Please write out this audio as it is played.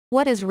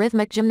What is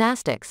rhythmic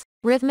gymnastics?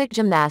 Rhythmic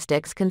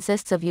gymnastics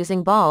consists of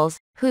using balls,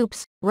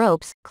 hoops,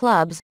 ropes,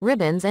 clubs,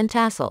 ribbons and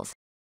tassels.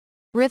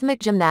 Rhythmic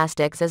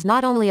gymnastics is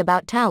not only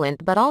about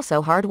talent but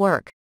also hard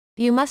work.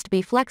 You must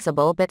be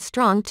flexible but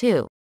strong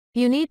too.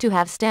 You need to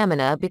have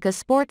stamina because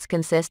sports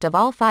consist of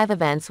all 5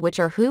 events, which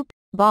are hoop,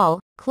 ball,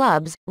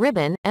 clubs,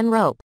 ribbon, and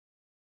rope.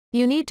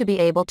 You need to be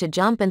able to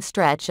jump and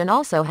stretch and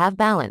also have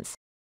balance.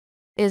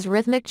 Is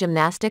rhythmic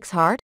gymnastics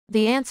hard?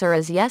 The answer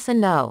is yes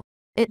and no.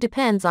 It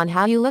depends on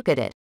how you look at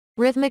it.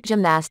 Rhythmic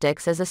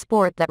gymnastics is a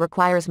sport that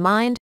requires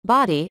mind,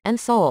 body, and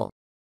soul.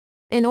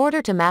 In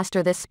order to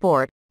master this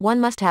sport, one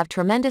must have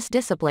tremendous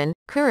discipline,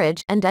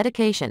 courage, and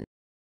dedication.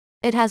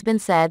 It has been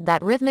said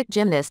that rhythmic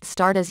gymnasts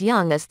start as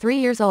young as 3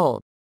 years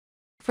old.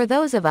 For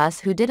those of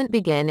us who didn't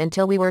begin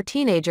until we were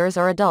teenagers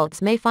or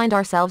adults may find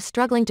ourselves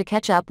struggling to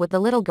catch up with the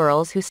little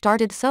girls who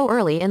started so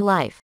early in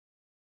life.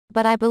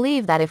 But I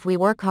believe that if we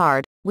work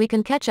hard, we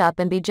can catch up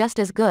and be just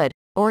as good,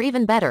 or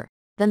even better,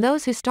 than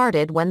those who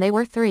started when they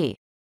were 3.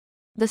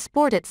 The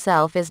sport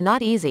itself is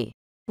not easy.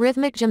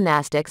 Rhythmic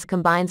gymnastics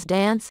combines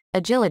dance,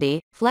 agility,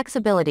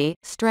 flexibility,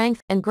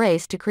 strength, and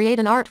grace to create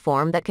an art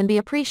form that can be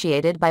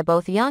appreciated by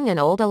both young and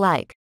old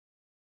alike.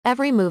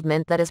 Every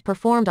movement that is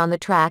performed on the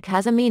track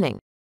has a meaning.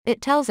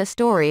 It tells a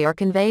story or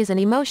conveys an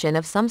emotion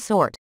of some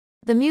sort.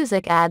 The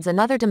music adds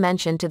another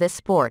dimension to this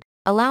sport,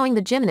 allowing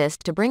the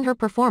gymnast to bring her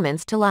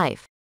performance to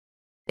life.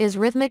 Is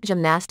rhythmic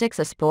gymnastics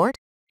a sport?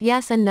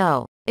 Yes and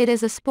no. It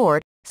is a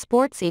sport.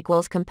 Sports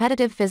equals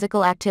competitive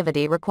physical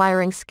activity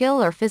requiring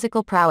skill or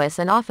physical prowess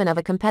and often of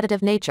a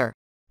competitive nature,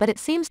 but it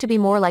seems to be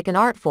more like an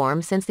art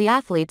form since the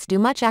athletes do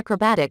much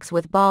acrobatics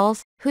with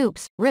balls,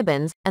 hoops,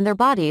 ribbons, and their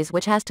bodies,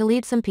 which has to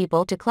lead some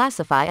people to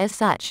classify as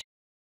such.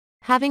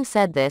 Having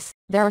said this,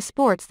 there are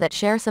sports that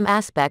share some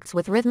aspects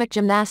with rhythmic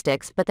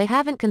gymnastics, but they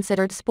haven't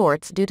considered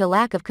sports due to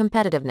lack of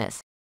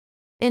competitiveness.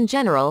 In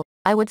general,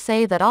 I would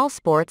say that all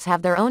sports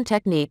have their own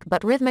technique,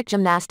 but rhythmic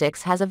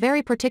gymnastics has a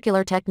very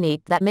particular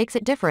technique that makes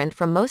it different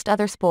from most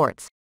other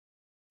sports.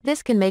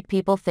 This can make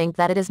people think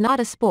that it is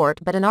not a sport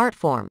but an art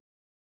form.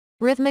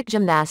 Rhythmic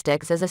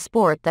gymnastics is a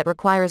sport that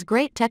requires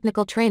great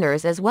technical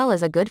trainers as well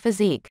as a good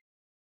physique.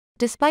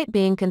 Despite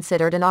being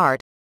considered an art,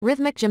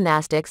 rhythmic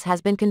gymnastics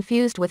has been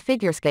confused with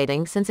figure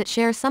skating since it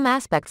shares some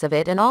aspects of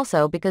it, and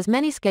also because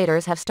many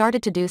skaters have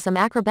started to do some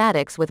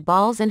acrobatics with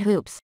balls and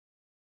hoops.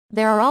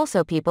 There are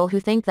also people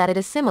who think that it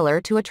is similar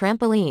to a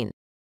trampoline.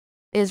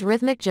 Is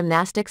rhythmic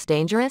gymnastics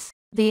dangerous?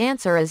 The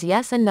answer is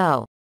yes and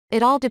no.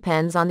 It all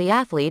depends on the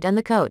athlete and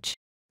the coach.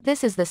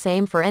 This is the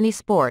same for any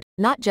sport,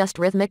 not just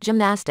rhythmic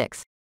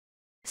gymnastics.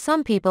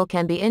 Some people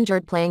can be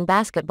injured playing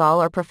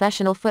basketball or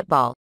professional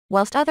football,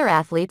 whilst other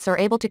athletes are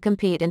able to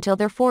compete until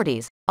their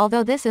 40s,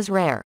 although this is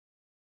rare.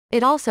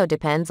 It also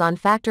depends on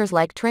factors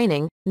like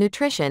training,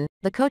 nutrition,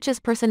 the coach's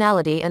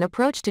personality and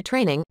approach to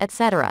training,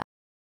 etc.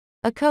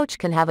 A coach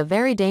can have a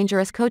very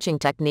dangerous coaching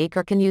technique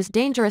or can use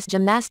dangerous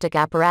gymnastic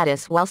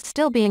apparatus whilst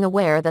still being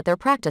aware that their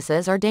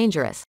practices are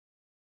dangerous.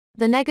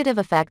 The negative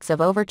effects of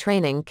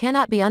overtraining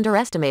cannot be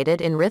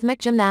underestimated in rhythmic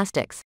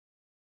gymnastics.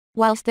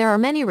 Whilst there are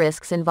many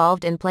risks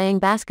involved in playing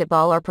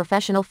basketball or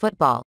professional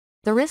football,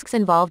 the risks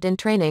involved in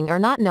training are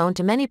not known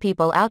to many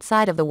people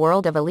outside of the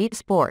world of elite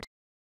sport.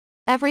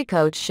 Every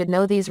coach should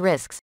know these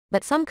risks,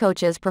 but some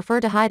coaches prefer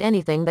to hide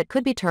anything that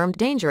could be termed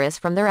dangerous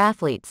from their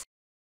athletes.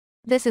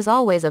 This is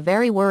always a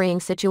very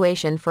worrying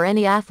situation for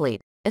any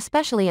athlete,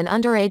 especially an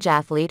underage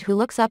athlete who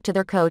looks up to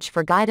their coach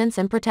for guidance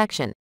and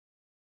protection.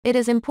 It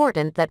is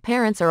important that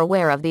parents are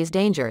aware of these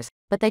dangers,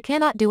 but they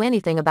cannot do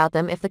anything about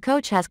them if the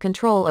coach has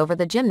control over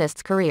the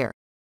gymnast's career.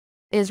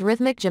 Is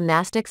rhythmic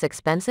gymnastics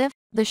expensive?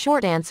 The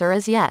short answer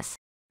is yes.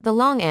 The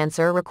long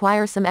answer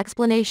requires some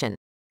explanation.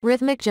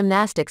 Rhythmic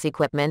gymnastics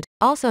equipment,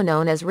 also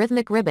known as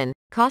rhythmic ribbon,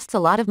 costs a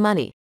lot of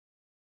money.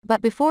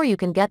 But before you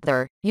can get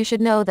there, you should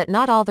know that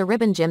not all the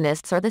ribbon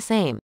gymnasts are the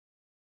same.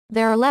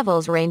 There are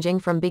levels ranging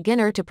from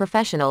beginner to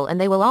professional,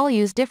 and they will all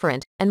use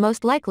different, and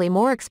most likely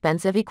more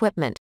expensive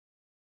equipment.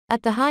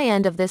 At the high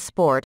end of this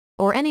sport,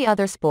 or any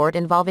other sport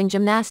involving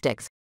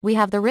gymnastics, we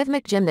have the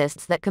rhythmic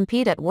gymnasts that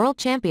compete at world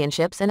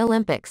championships and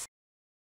Olympics.